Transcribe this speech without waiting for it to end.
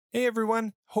Hey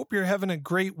everyone, hope you're having a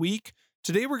great week.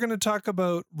 Today we're going to talk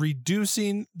about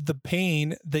reducing the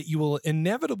pain that you will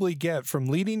inevitably get from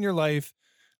leading your life,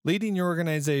 leading your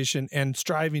organization, and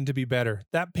striving to be better.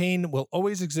 That pain will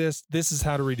always exist. This is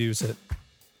how to reduce it.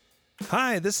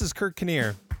 Hi, this is Kurt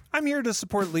Kinnear. I'm here to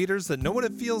support leaders that know what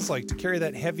it feels like to carry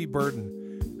that heavy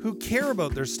burden, who care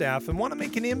about their staff and want to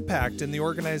make an impact in the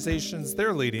organizations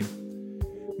they're leading.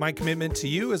 My commitment to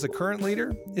you as a current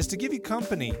leader is to give you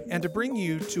company and to bring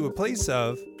you to a place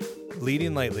of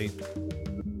leading lightly.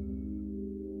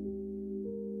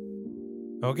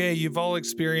 Okay, you've all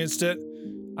experienced it.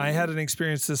 I had an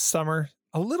experience this summer.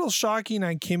 A little shocking.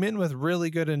 I came in with really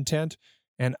good intent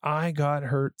and I got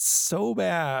hurt so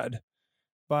bad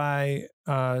by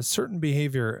certain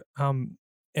behavior.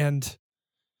 And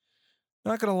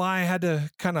not going to lie, I had to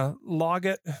kind of log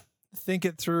it, think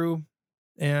it through,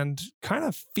 and kind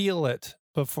of feel it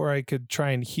before I could try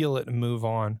and heal it and move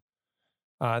on.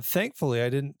 Thankfully, I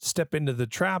didn't step into the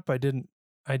trap. I didn't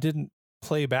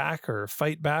play back or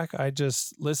fight back. I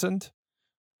just listened,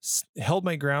 held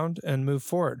my ground, and moved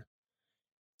forward.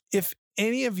 If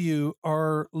any of you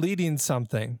are leading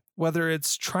something, whether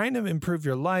it's trying to improve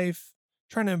your life,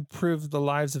 trying to improve the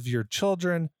lives of your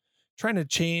children, trying to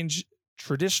change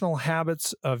traditional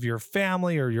habits of your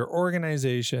family or your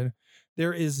organization,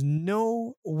 there is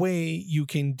no way you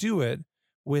can do it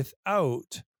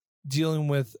without dealing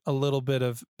with a little bit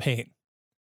of pain.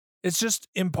 It's just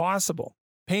impossible.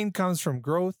 Pain comes from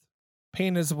growth.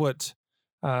 Pain is what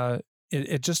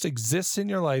it just exists in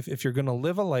your life if you're going to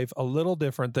live a life a little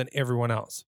different than everyone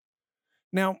else.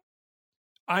 Now,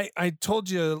 I told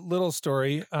you a little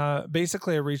story.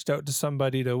 Basically, I reached out to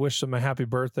somebody to wish them a happy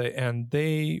birthday, and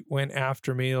they went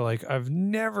after me like I've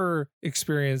never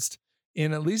experienced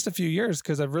in at least a few years,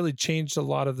 because I've really changed a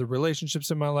lot of the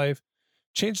relationships in my life,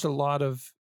 changed a lot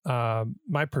of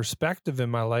my perspective in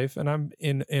my life, and I'm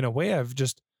in a way I've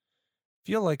just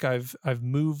feel like I've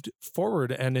moved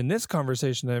forward. And in this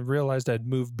conversation, I realized I'd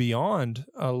moved beyond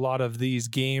a lot of these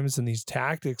games and these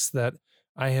tactics that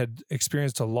I had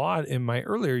experienced a lot in my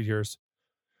earlier years.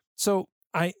 So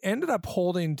I ended up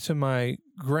holding to my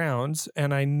grounds,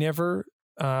 and I never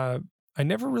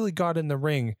really got in the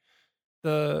ring.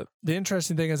 The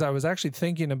interesting thing is I was actually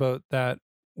thinking about that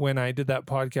when I did that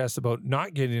podcast about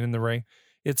not getting in the ring.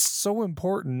 It's so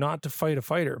important not to fight a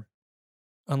fighter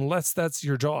unless that's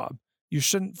your job. You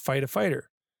shouldn't fight a fighter.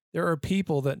 There are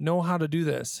people that know how to do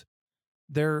this.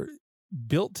 They're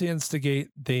built to instigate.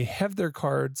 They have their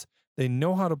cards. They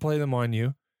know how to play them on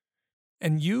you.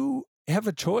 And you have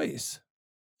a choice.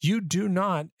 You do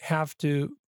not have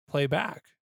to play back.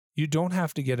 You don't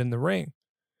have to get in the ring.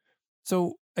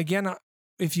 So again,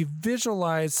 if you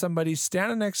visualize somebody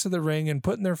standing next to the ring and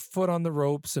putting their foot on the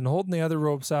ropes and holding the other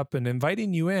ropes up and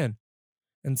inviting you in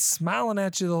and smiling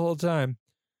at you the whole time,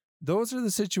 those are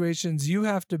the situations you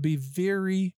have to be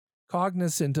very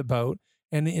cognizant about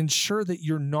and ensure that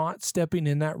you're not stepping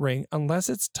in that ring unless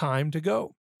it's time to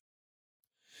go.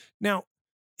 Now,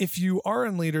 if you are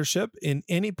in leadership in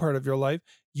any part of your life,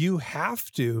 you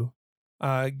have to,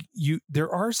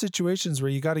 there are situations where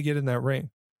you got to get in that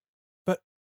ring. But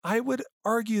I would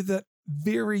argue that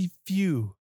very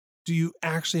few do you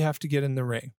actually have to get in the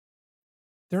ring.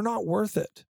 They're not worth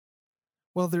it.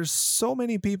 Well, there's so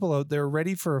many people out there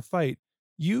ready for a fight.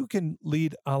 You can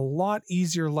lead a lot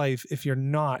easier life if you're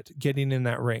not getting in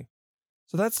that ring.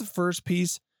 So that's the first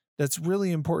piece that's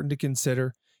really important to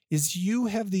consider, is you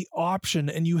have the option,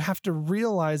 and you have to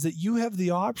realize that you have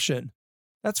the option.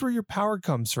 That's where your power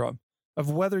comes from,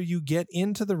 of whether you get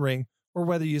into the ring or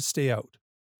whether you stay out.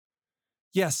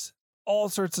 Yes, all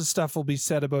sorts of stuff will be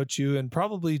said about you and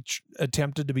probably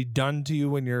attempted to be done to you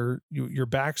when your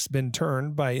back's been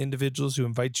turned by individuals who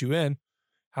invite you in.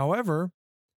 However,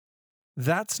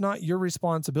 that's not your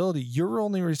responsibility. You're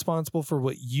only responsible for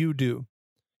what you do.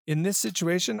 In this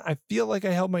situation, I feel like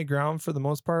I held my ground for the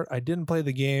most part. I didn't play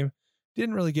the game,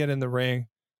 didn't really get in the ring.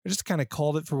 I just kind of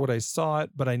called it for what I saw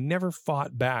it, but I never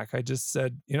fought back. I just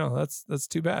said, that's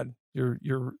too bad.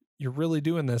 You're really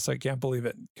doing this. I can't believe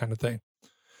it, kind of thing.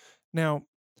 Now,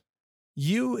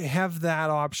 you have that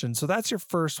option. So that's your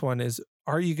first one, is,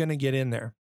 are you going to get in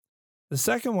there? The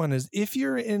second one is, if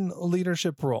you're in a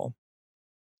leadership role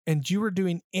and you are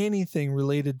doing anything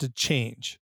related to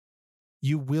change,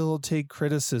 you will take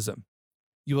criticism.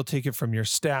 You will take it from your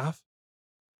staff,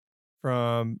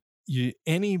 from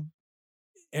any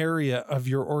area of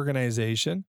your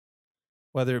organization,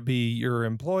 whether it be your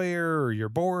employer or your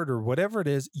board or whatever it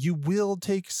is. You will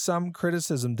take some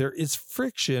criticism. There is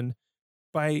friction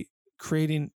by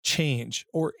creating change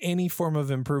or any form of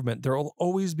improvement. There will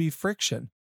always be friction.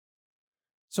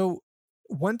 So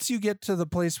once you get to the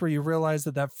place where you realize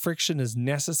that that friction is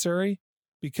necessary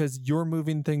because you're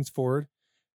moving things forward,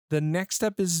 the next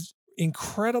step is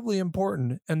incredibly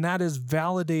important, and that is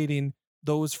validating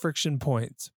those friction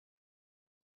points.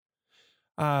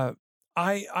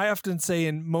 I often say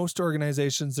in most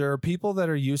organizations, there are people that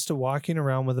are used to walking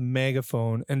around with a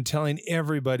megaphone and telling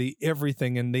everybody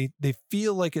everything, and they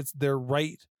feel like it's their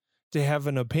right to have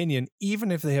an opinion,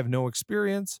 even if they have no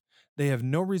experience, they have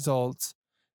no results,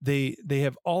 they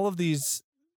have all of these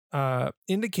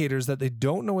indicators that they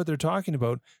don't know what they're talking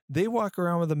about. They walk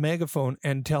around with a megaphone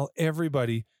and tell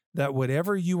everybody that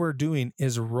whatever you are doing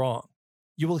is wrong.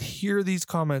 You will hear these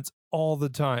comments all the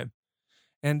time.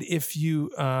 And if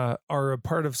you are a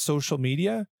part of social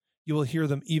media, you will hear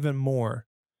them even more.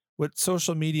 What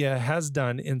social media has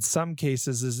done in some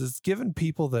cases is it's given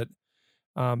people that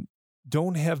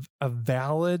don't have a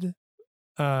valid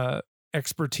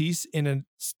expertise in a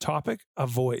topic a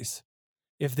voice.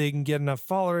 If they can get enough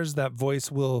followers, that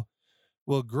voice will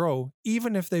grow,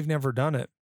 even if they've never done it.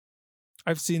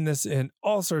 I've seen this in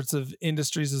all sorts of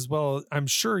industries as well. I'm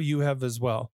sure you have as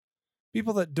well.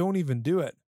 People that don't even do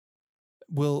it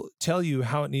will tell you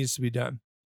how it needs to be done.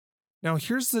 Now,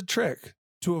 here's the trick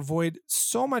to avoid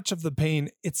so much of the pain.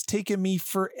 It's taken me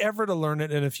forever to learn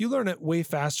it. And if you learn it way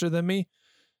faster than me,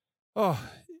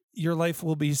 your life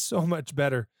will be so much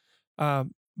better.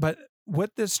 But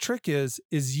what this trick is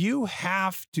you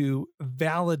have to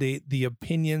validate the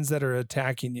opinions that are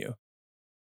attacking you.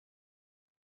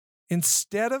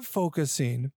 Instead of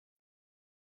focusing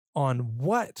on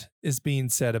what is being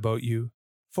said about you,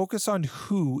 focus on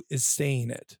who is saying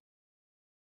it.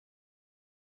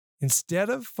 Instead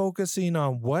of focusing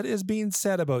on what is being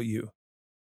said about you,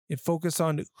 focus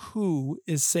on who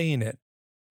is saying it.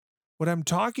 What I'm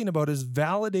talking about is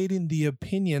validating the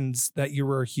opinions that you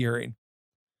are hearing.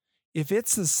 If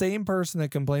it's the same person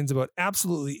that complains about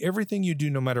absolutely everything you do,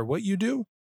 no matter what you do,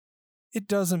 it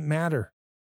doesn't matter.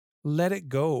 Let it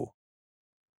go.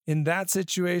 In that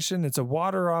situation, it's a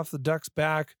water off the duck's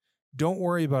back. Don't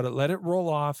worry about it. Let it roll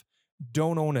off.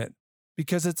 Don't own it,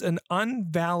 because it's an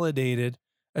unvalidated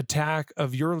attack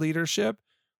of your leadership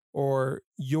or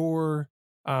your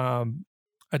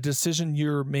a decision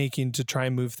you're making to try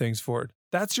and move things forward.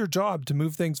 That's your job, to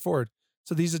move things forward.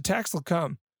 So these attacks will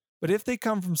come. But if they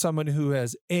come from someone who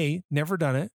has A, never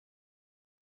done it,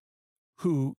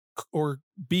 or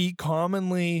B,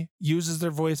 commonly uses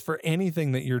their voice for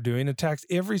anything that you're doing, attacks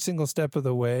every single step of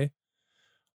the way,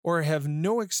 or have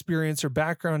no experience or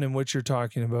background in what you're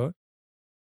talking about,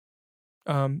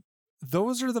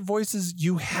 those are the voices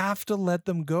you have to let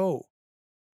them go.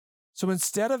 So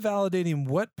instead of validating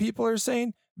what people are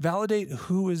saying, validate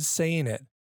who is saying it.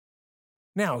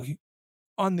 Now,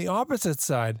 on the opposite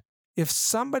side, if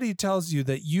somebody tells you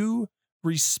that you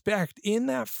respect in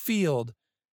that field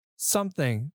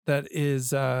something that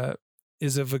is of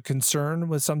a concern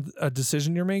with a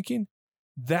decision you're making,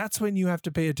 that's when you have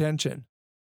to pay attention.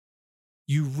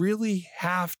 You really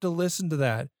have to listen to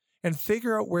that and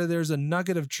figure out where there's a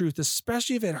nugget of truth,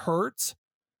 especially if it hurts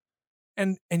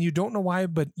and you don't know why,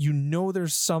 but you know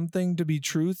there's something to be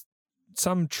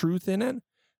some truth in it.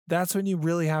 That's when you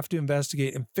really have to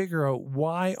investigate and figure out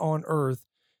why on earth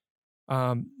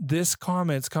this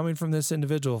comment's coming from this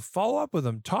individual. Follow up with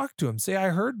them, talk to them, say, I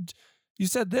heard you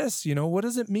said this, what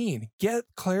does it mean? Get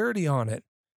clarity on it.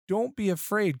 Don't be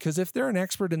afraid, because if they're an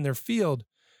expert in their field,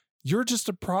 you're just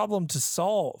a problem to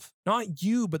solve. Not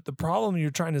you, but the problem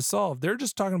you're trying to solve. They're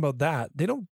just talking about that. They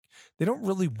don't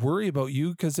really worry about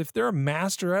you, because if they're a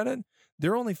master at it,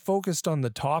 they're only focused on the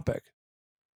topic.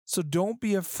 So don't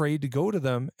be afraid to go to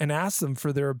them and ask them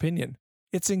for their opinion.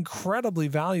 It's incredibly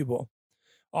valuable.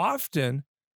 Often,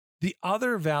 the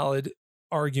other valid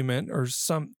argument, or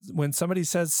when somebody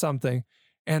says something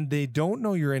and they don't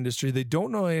know your industry, they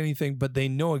don't know anything, but they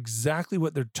know exactly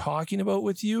what they're talking about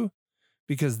with you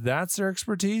because that's their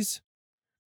expertise.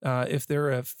 If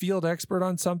they're a field expert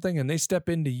on something and they step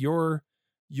into your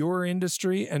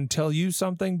industry and tell you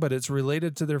something, but it's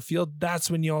related to their field, that's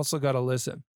when you also got to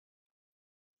listen.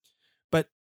 But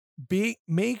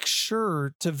make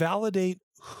sure to validate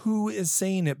who is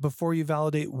saying it before you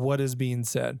validate what is being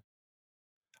said.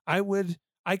 I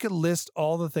could list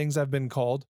all the things I've been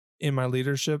called in my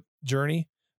leadership journey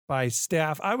by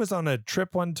staff. I was on a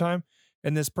trip one time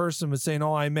and this person was saying,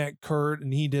 I met Kurt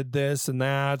and he did this and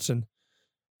that. And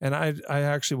I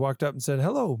actually walked up and said,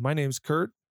 hello, my name's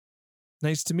Kurt.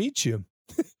 Nice to meet you.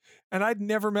 And I'd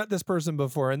never met this person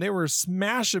before, and they were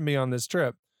smashing me on this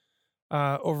trip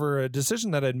over a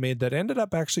decision that I'd made that ended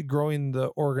up actually growing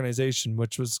the organization,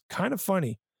 which was kind of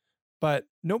funny, but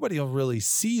nobody will really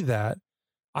see that.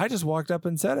 I just walked up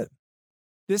and said it.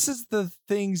 This is the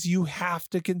things you have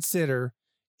to consider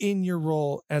in your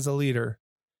role as a leader.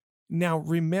 Now,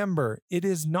 remember, it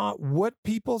is not what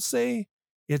people say,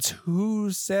 it's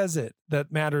who says it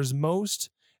that matters most.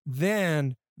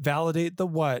 Then validate the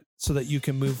what so that you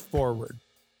can move forward.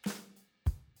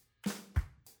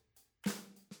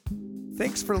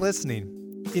 Thanks for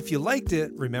listening. If you liked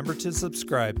it, remember to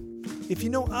subscribe. If you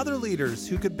know other leaders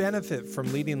who could benefit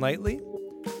from leading lightly,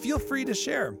 feel free to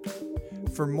share.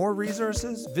 For more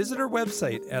resources, visit our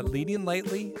website at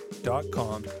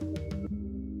leadinglightly.com.